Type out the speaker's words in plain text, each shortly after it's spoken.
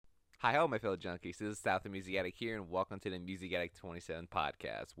Hi, ho, my fellow junkies. This is South of Music Addict here, and welcome to the Music Addict 27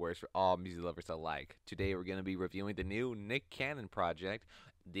 podcast, where it's for all music lovers alike. Today, we're going to be reviewing the new Nick Cannon project,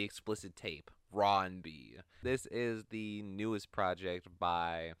 The Explicit Tape, Raw and B. This is the newest project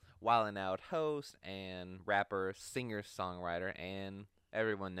by Wild 'N Out host and rapper, singer, songwriter, and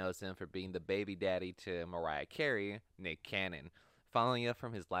everyone knows him for being the baby daddy to Mariah Carey, Nick Cannon. Following up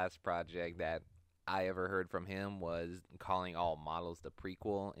from his last project that I ever heard from him was calling All Models the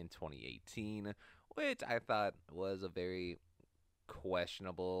prequel in 2018, which I thought was a very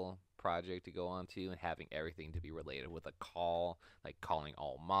questionable project to go on to and having everything to be related with a call, like calling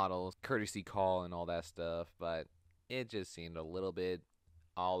all models, courtesy call, and all that stuff. But it just seemed a little bit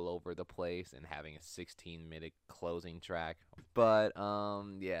all over the place and having a 16-minute closing track. But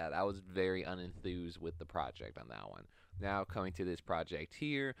yeah, I was very unenthused with the project on that one. Now coming to this project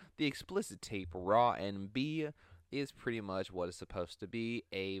here, the explicit tape Raw and B is pretty much what it's supposed to be,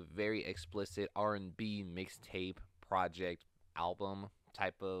 a very explicit R&B mixtape project album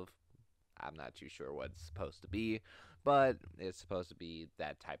type of. I'm not too sure what it's supposed to be, but it's supposed to be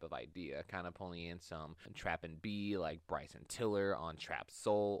that type of idea, kind of pulling in some trap and B like Bryson Tiller on Trap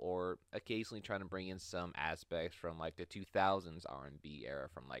Soul, or occasionally trying to bring in some aspects from like the 2000s R&B era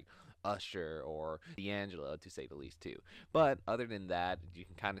from like Usher or D'Angelo, to say the least, too. But other than that, you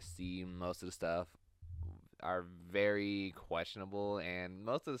can kind of see most of the stuff are very questionable, and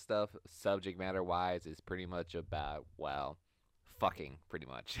most of the stuff, subject matter wise, is pretty much about, well, fucking, pretty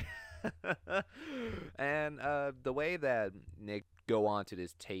much. And the way that Nick go on to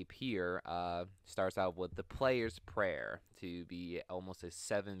this tape here starts out with the player's prayer, to be almost a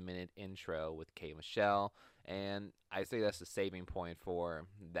 7-minute intro with K Michelle, and I say that's the saving point for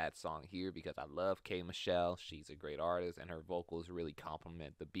that song here because I love K Michelle. She's a great artist and her vocals really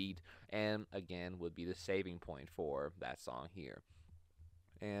complement the beat, and again would be the saving point for that song here.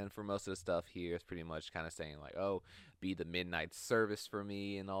 And for most of the stuff here, it's pretty much kind of saying like, "Oh, be the midnight service for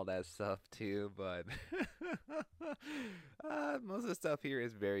me" and all that stuff too. But most of the stuff here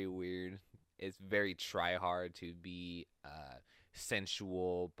is very weird. It's very try hard to be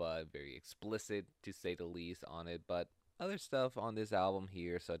sensual, but very explicit to say the least on it. But other stuff on this album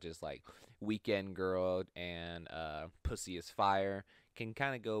here, such as like Weekend Girl and Pussy is Fire, can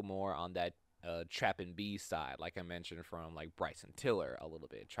kind of go more on that trap and B side, like I mentioned from like Bryson Tiller a little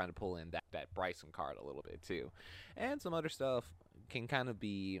bit, trying to pull in that Bryson card a little bit too, and some other stuff can kind of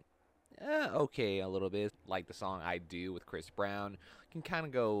be okay a little bit, like the song I Do with Chris Brown can kind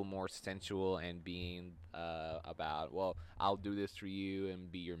of go more sensual and being about, well, I'll do this for you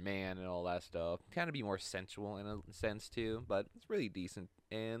and be your man and all that stuff, kind of be more sensual in a sense too, but it's really decent.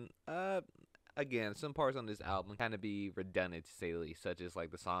 And again, some parts on this album kind of be redundant to say the least, such as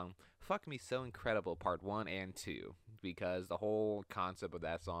like the song Fuck Me So Incredible Part 1 and 2, because the whole concept of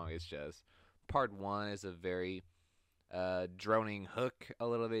that song is just Part 1 is a very droning hook a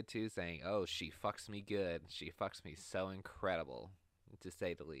little bit too, saying, "Oh, she fucks me good. She fucks me so incredible," to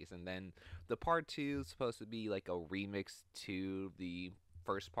say the least. And then the part two is supposed to be like a remix to the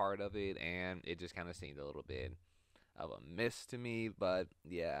first part of it, and it just kind of seemed a little bit of a miss to me. But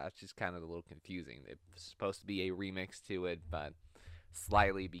yeah, it's just kind of a little confusing. It's supposed to be a remix to it, but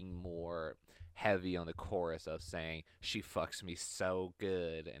slightly being more heavy on the chorus of saying she fucks me so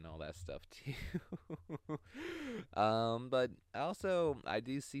good and all that stuff too. But also I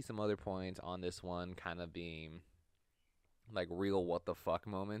do see some other points on this one kind of being like real what the fuck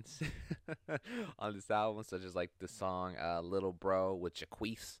moments on this album, such as like the song Little Bro with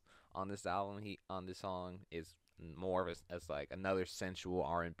Jaquise on this album. He on this song is more of as like another sensual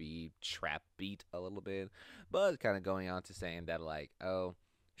R&B trap beat a little bit, but kind of going on to saying that like, oh,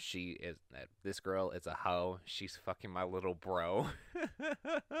 she is that this girl is a hoe. She's fucking my little bro.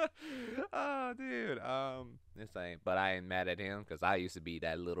 Oh, dude. It's like, but I ain't mad at him because I used to be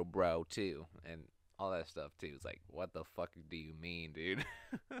that little bro too, and all that stuff too. It's like, what the fuck do you mean, dude?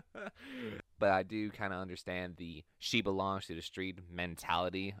 But I do kind of understand the she belongs to the street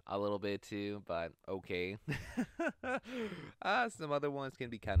mentality a little bit too, but okay. Some other ones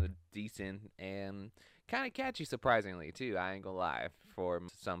can be kind of decent and kind of catchy, surprisingly, too. I ain't gonna lie, for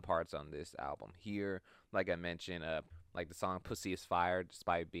some parts on this album here. Like I mentioned, like the song Pussy is Fire,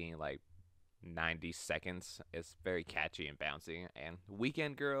 despite being like 90 seconds. It's very catchy and bouncy. And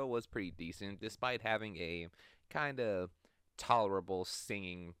Weekend Girl was pretty decent, despite having a kind of tolerable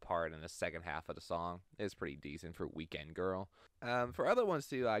singing part in the second half of the song. It's pretty decent for Weekend Girl. For other ones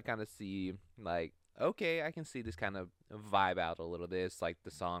too, I kind of see like, okay, I can see this kind of vibe out a little bit. It's like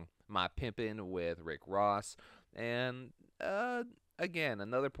the song My Pimpin' with Rick Ross. And again,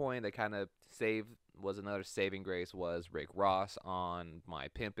 another point that kind of saved was another saving grace was Rick Ross on My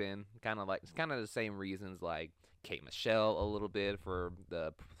Pimpin'. Kind of the same reasons like Kate Michelle a little bit for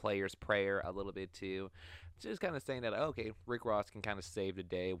the Player's Prayer a little bit too. Just kind of saying that okay, Rick Ross can kind of save the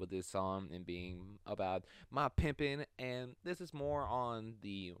day with this song and being about my pimpin', and this is more on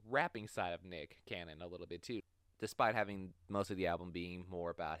the rapping side of Nick Cannon a little bit too, despite having most of the album being more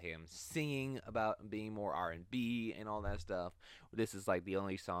about him singing about being more R&B and all that stuff. This is like the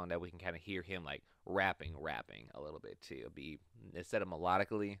only song that we can kind of hear him like rapping a little bit too. Be instead of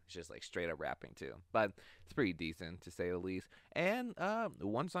melodically, it's just like straight up rapping too. But it's pretty decent to say the least. And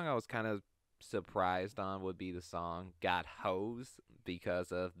one song I was kind of surprised on would be the song "Got Hose"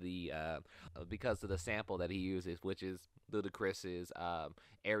 because of the sample that he uses, which is Ludacris's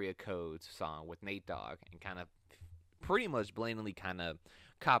 "Area Codes" song with Nate Dogg, and kind of pretty much blatantly kind of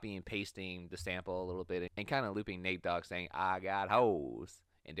copying and pasting the sample a little bit and kind of looping Nate Dogg saying "I got hoes"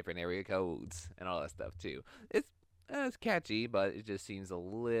 in different area codes and all that stuff too. It's catchy, but it just seems a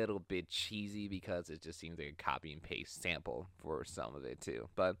little bit cheesy because it just seems like a copy and paste sample for some of it too.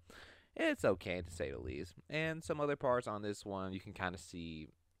 But it's okay to say the least. And some other parts on this one you can kind of see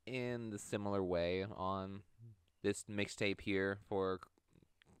in the similar way on this mixtape here for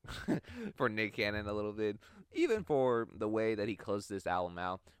for Nick Cannon a little bit. Even for the way that he closed this album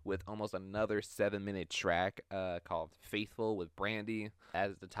out with almost another 7-minute track called Faithful with Brandy,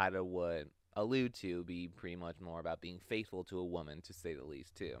 as the title would allude to, be pretty much more about being faithful to a woman, to say the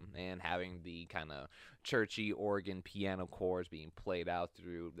least, too. And having the kind of churchy organ piano chords being played out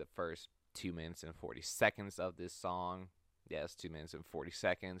through the first 2 minutes and 40 seconds of this song. Yes, 2 minutes and 40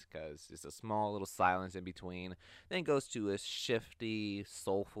 seconds, because it's a small little silence in between. Then it goes to a shifty,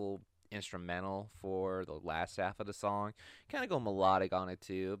 soulful instrumental for the last half of the song. Kind of go melodic on it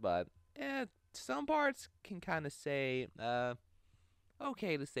too, but some parts can kind of say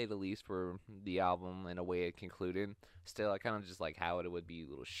okay to say the least for the album and the way it concluded. Still, I kind of just like how it would be a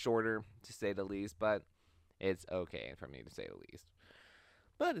little shorter to say the least, but it's okay for me to say the least.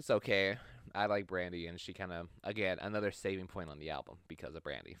 But it's okay. I like Brandy, and she kind of, again, another saving point on the album because of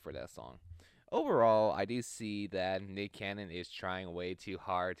Brandy for that song. Overall, I do see that Nick Cannon is trying way too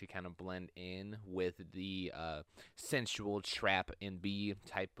hard to kind of blend in with the sensual trap and B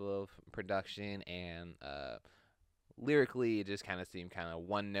type of production, and lyrically, it just kind of seemed kind of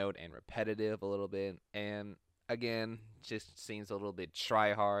one note and repetitive a little bit. And again, just seems a little bit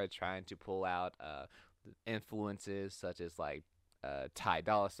try hard, trying to pull out influences such as like Ty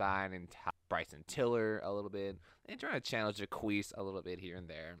Dolla $ign and Bryson Tiller a little bit, and trying to channel Jacquees a little bit here and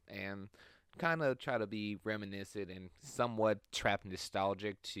there, and kind of try to be reminiscent and somewhat trap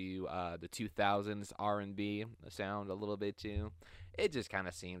nostalgic to the 2000s R&B sound a little bit too. It just kind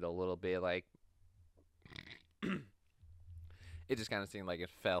of seemed a little bit like it just kind of seemed like it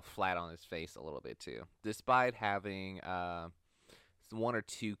fell flat on his face a little bit too, despite having one or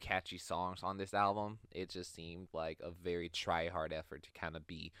two catchy songs on this album. It just seemed like a very try hard effort to kind of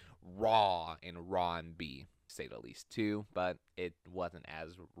be raw and B, say the least too, but it wasn't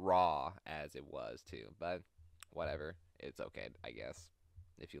as raw as it was too. But whatever, it's okay, I guess,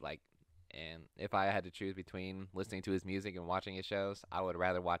 if you like. And if I had to choose between listening to his music and watching his shows, I would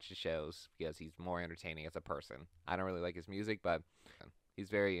rather watch his shows because he's more entertaining as a person. I don't really like his music, but he's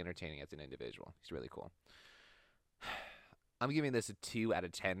very entertaining as an individual. He's really cool. I'm giving this a 2 out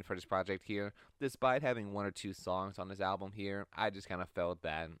of 10 for this project here. Despite having one or two songs on this album here, I just kind of felt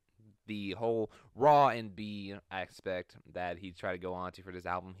that the whole raw and B aspect that he tried to go on to for this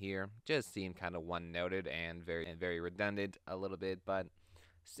album here just seemed kind of one-noted and very redundant a little bit, but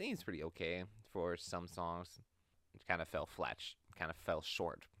seems pretty okay for some songs. It kind of fell flat, kind of fell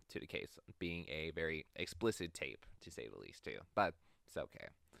short to the case, being a very explicit tape, to say the least, too. But it's okay.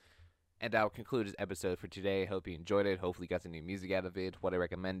 And that will conclude this episode for today. Hope you enjoyed it. Hopefully got some new music out of it. Would I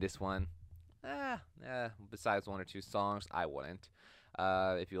recommend this one? Besides one or two songs, I wouldn't.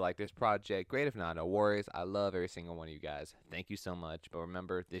 If you like this project, great. If not, no worries. I love every single one of you guys. Thank you so much. But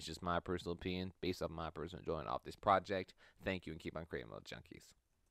remember, this is just my personal opinion based off my personal enjoyment of this project. Thank you, and keep on creating little junkies.